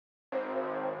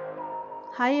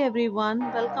Hi everyone,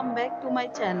 welcome back to my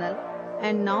channel,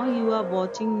 and now you are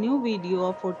watching new video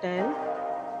of hotel.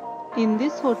 In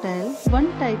this hotel,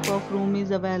 one type of room is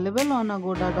available on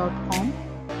agoda.com.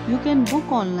 You can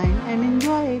book online and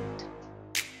enjoy it.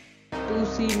 To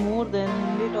see more than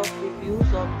 100 of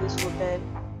reviews of this hotel,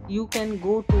 you can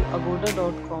go to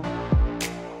agoda.com.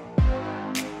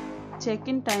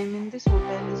 Check-in time in this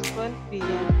hotel is 12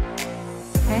 p.m.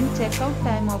 and check-out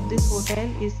time of this hotel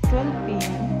is 12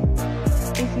 p.m.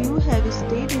 If you have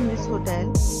stayed in this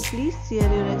hotel, please share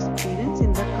your experience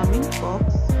in the comment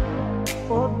box.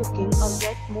 For booking or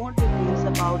get more details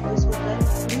about this hotel,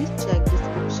 please check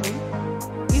description.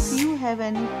 If you have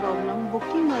any problem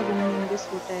booking a room in this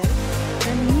hotel,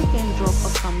 then you can drop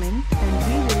a comment and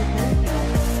we will help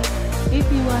you. If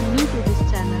you are new to this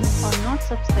channel or not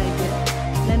subscribed yet,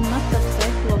 then must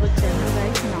subscribe to our channel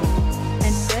right now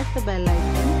and press the bell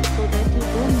icon so that you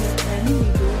don't miss any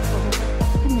video of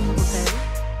our new hotel.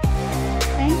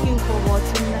 Thank you for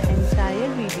watching the entire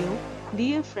video.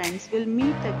 Dear friends, we'll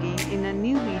meet again in a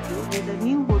new video with a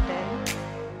new hotel.